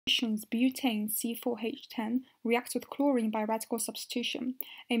butane C4H10 reacts with chlorine by radical substitution.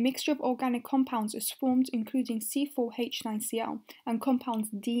 A mixture of organic compounds is formed including C4H9Cl and compounds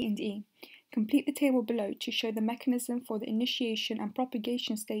D and E. Complete the table below to show the mechanism for the initiation and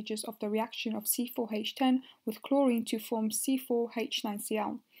propagation stages of the reaction of C4H10 with chlorine to form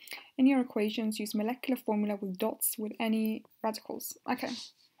C4H9Cl. In your equations, use molecular formula with dots with any radicals. Okay.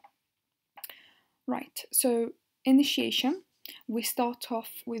 Right, so initiation. We start off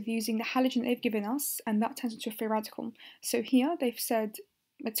with using the halogen they've given us, and that turns into a free radical. So here they've said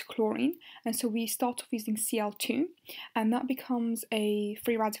it's chlorine, and so we start off using Cl2, and that becomes a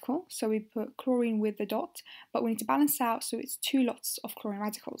free radical. So we put chlorine with the dot, but we need to balance out, so it's 2 lots of chlorine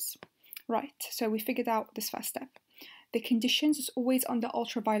radicals. Right, so we figured out this first step. The conditions is always under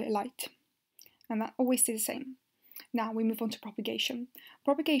ultraviolet light, and that always stays the same. Now we move on to propagation.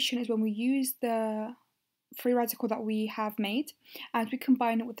 Propagation is when we use the free radical that we have made and we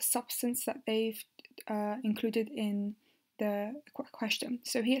combine it with the substance that they've included in the question.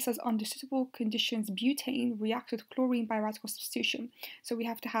 So here it says under suitable conditions butane reacts with chlorine by radical substitution. So we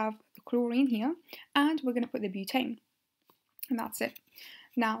have to have the chlorine here and we're going to put the butane, and that's it.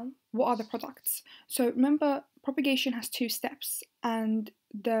 Now what are the products? So remember, propagation has 2 steps, and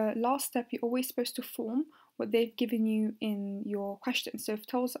the last step you're always supposed to form what they've given you in your question. So it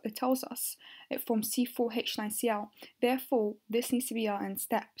tells us it forms C4H9Cl. Therefore, this needs to be our end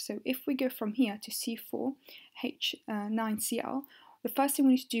step. So if we go from here to C4H9Cl, the first thing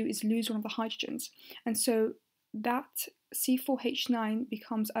we need to do is lose one of the hydrogens. And so that C4H9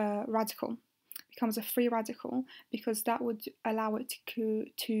 becomes a radical, becomes a free radical, because that would allow it to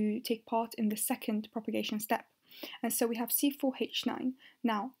take part in the second propagation step. And so we have C4H9.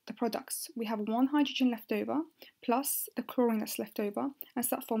 Now, the products. We have 1 hydrogen left over, plus the chlorine that's left over, and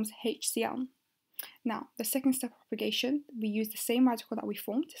so that forms HCl. Now, the second step of propagation, we use the same radical that we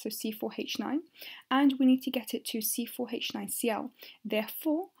formed, so C4H9, and we need to get it to C4H9Cl.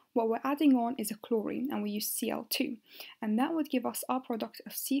 Therefore, what we're adding on is a chlorine, and we use Cl2. And that would give us our product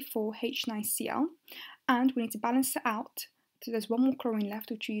of C4H9Cl, and we need to balance it out. So there's 1 more chlorine left,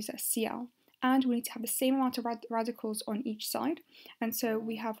 which we use as Cl. And we need to have the same amount of radicals on each side, and so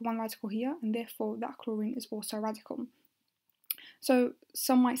we have 1 radical here, and therefore that chlorine is also a radical. So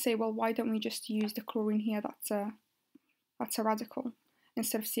some might say, well, why don't we just use the chlorine here that's a radical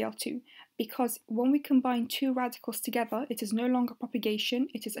instead of Cl2? Because when we combine 2 radicals together, it is no longer propagation,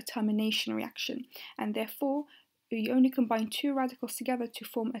 it is a termination reaction, and therefore you only combine 2 radicals together to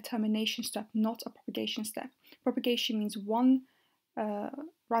form a termination step, not a propagation step. Propagation means 1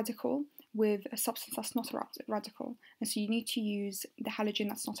 radical with a substance that's not a radical, and so you need to use the halogen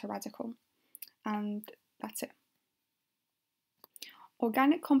that's not a radical, and that's it.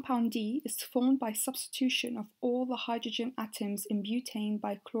 Organic compound D is formed by substitution of all the hydrogen atoms in butane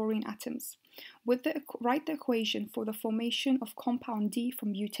by chlorine atoms. Write the equation for the formation of compound D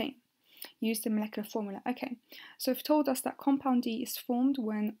from butane. Use the molecular formula. Okay, so it's told us that compound D is formed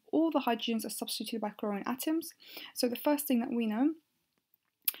when all the hydrogens are substituted by chlorine atoms. So the first thing that we know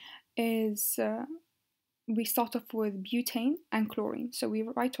is we start off with butane and chlorine. So we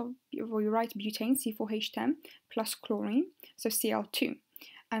write butane, C4H10, plus chlorine, so Cl2.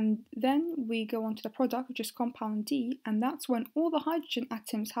 And then we go on to the product, which is compound D, and that's when all the hydrogen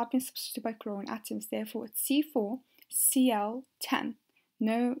atoms have been substituted by chlorine atoms. Therefore, it's C4Cl10.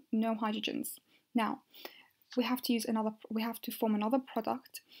 No hydrogens. Now, we have to form another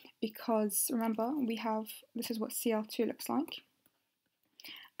product, because remember, this is what Cl2 looks like.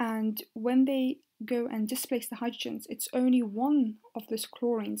 And when they go and displace the hydrogens, it's only 1 of those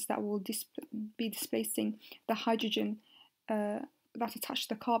chlorines that will be displacing the hydrogen that attached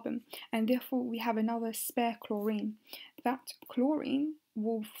to the carbon, and therefore we have another spare chlorine. That chlorine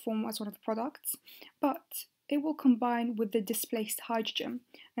will form as one of the products, but it will combine with the displaced hydrogen,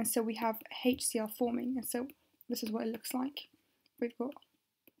 and so we have HCl forming, and so this is what it looks like. We've got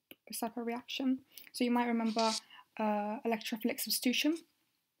this type of reaction. So you might remember electrophilic substitution.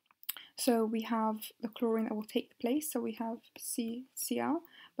 So we have the chlorine that will take the place, so we have CCl,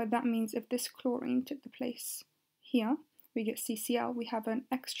 but that means if this chlorine took the place here, we get CCl, we have an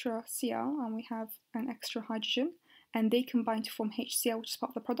extra Cl and we have an extra hydrogen, and they combine to form HCl, which is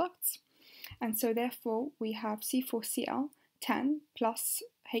part of the products. And so therefore we have C4Cl10 plus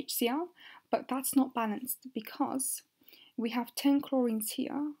HCl, but that's not balanced because we have 10 chlorines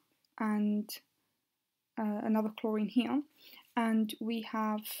here and another chlorine here, and we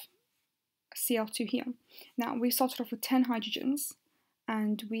have Cl2 here. Now we started off with 10 hydrogens,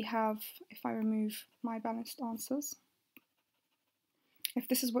 and we have, if I remove my balanced answers, if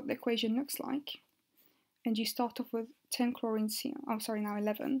this is what the equation looks like, and you start off with 10 chlorines here, oh sorry, now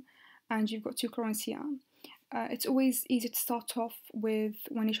 11, and you've got 2 chlorines here, it's always easy to start off with,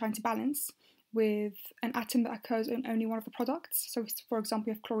 when you're trying to balance, with an atom that occurs in only one of the products. So for example,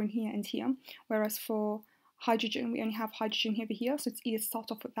 we have chlorine here and here, whereas for hydrogen, we only have hydrogen over here, so it's easy to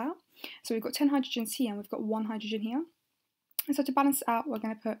start off with that. So we've got 10 hydrogens here, and we've got 1 hydrogen here. And so to balance it out, we're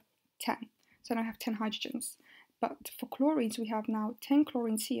going to put 10. So now I have 10 hydrogens. But for chlorines, we have now 10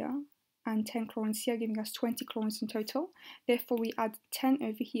 chlorines here and 10 chlorines here, giving us 20 chlorines in total. Therefore, we add 10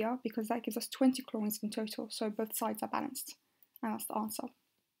 over here because that gives us 20 chlorines in total. So both sides are balanced. And that's the answer.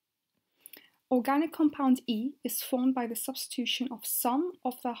 Organic compound E is formed by the substitution of some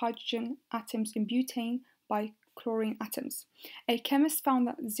of the hydrogen atoms in butane by chlorine atoms. A chemist found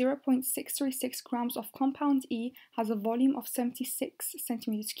that 0.636 grams of compound E has a volume of 76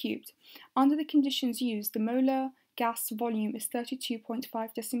 centimeters cubed. Under the conditions used, the molar gas volume is 32.5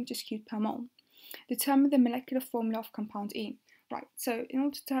 decimeters cubed per mole. Determine the molecular formula of compound E. Right, so in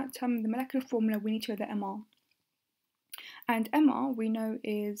order to determine the molecular formula, we need to know the MR. And MR, we know,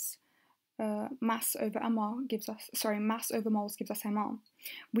 is mass over MR gives us, mass over moles gives us MR.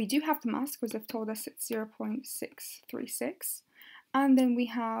 We do have the mass because they've told us it's 0.636, and then we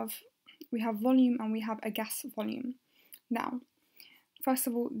have volume and we have a gas volume. Now, first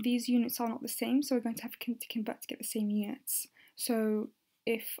of all, these units are not the same, so we're going to have to convert to get the same units. So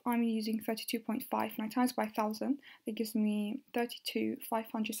if I'm using 32.5 and I times by 1,000, that gives me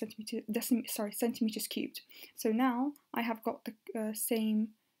 32,500 centimeters cubed. So now I have got the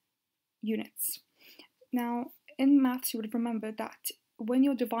same units. Now, in maths, you would remember that when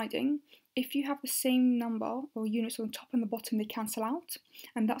you're dividing, if you have the same number or units on the top and the bottom, they cancel out,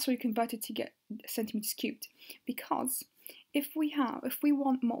 and that's why you convert it to get centimeters cubed. Because if we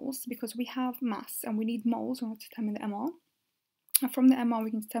want moles, because we have mass and we need moles in order to determine the MR, and from the MR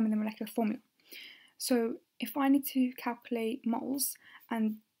we can determine the molecular formula. So if I need to calculate moles,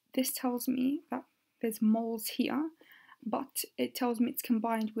 and this tells me that there's moles here, but it tells me it's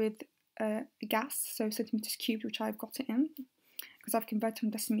combined with gas, so centimeters cubed, which I've got it in because I've converted from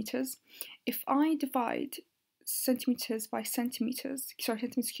decimeters. If I divide centimeters by centimeters,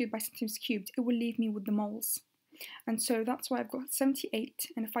 centimeters cubed by centimeters cubed, it will leave me with the moles. And so that's why I've got 78,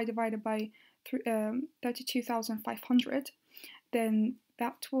 and if I divide it by 32,500, then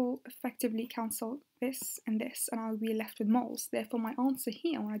that will effectively cancel this, and I'll be left with moles. Therefore, my answer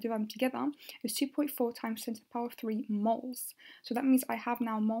here, when I divide them together, is 2.4 times 10 to the power of 3 moles. So that means I have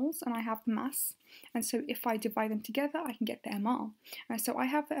now moles and I have the mass. And so if I divide them together, I can get the MR. And so I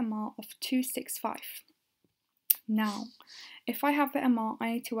have the MR of 265. Now, if I have the MR,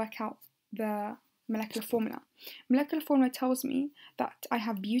 I need to work out the molecular formula. Molecular formula tells me that I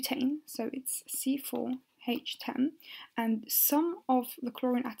have butane, so it's C4H10, and some of the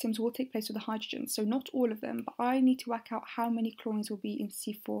chlorine atoms will take place with the hydrogen, so not all of them, but I need to work out how many chlorines will be in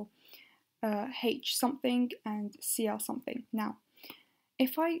C4H something and Cl something. Now,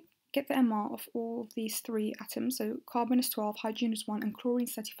 if I get the MR of all of these 3 atoms, so carbon is 12, hydrogen is 1, and chlorine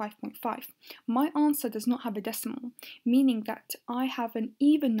is 35.5, my answer does not have a decimal, meaning that I have an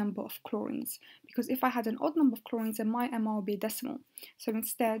even number of chlorines, because if I had an odd number of chlorines, then my MR would be a decimal. So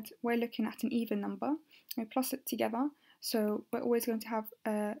instead, we're looking at an even number. We plus it together, so we're always going to have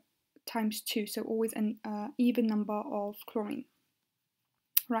times 2, so always an even number of chlorine.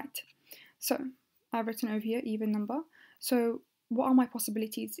 Right, so I've written over here even number. So what are my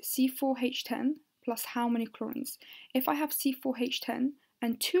possibilities? C4H10 plus how many chlorines? If I have C4H10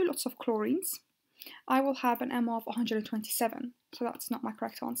 and 2 lots of chlorines, I will have an MR of 127, so that's not my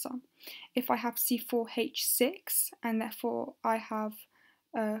correct answer. If I have C4H6 and therefore I have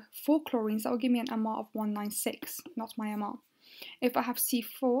 4 chlorines, that will give me an MR of 196, not my MR. If I have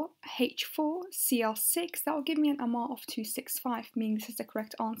C4H4Cl6, that will give me an MR of 265, meaning this is the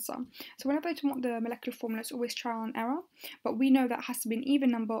correct answer. So whenever I want the molecular formula, it's always trial and error, but we know that it has to be an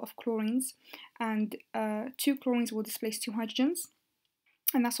even number of chlorines, and 2 chlorines will displace 2 hydrogens.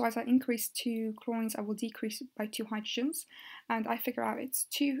 And that's why as I increase 2 chlorines, I will decrease by 2 hydrogens, and I figure out it's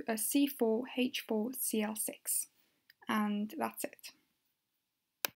C4H4Cl6, and that's it.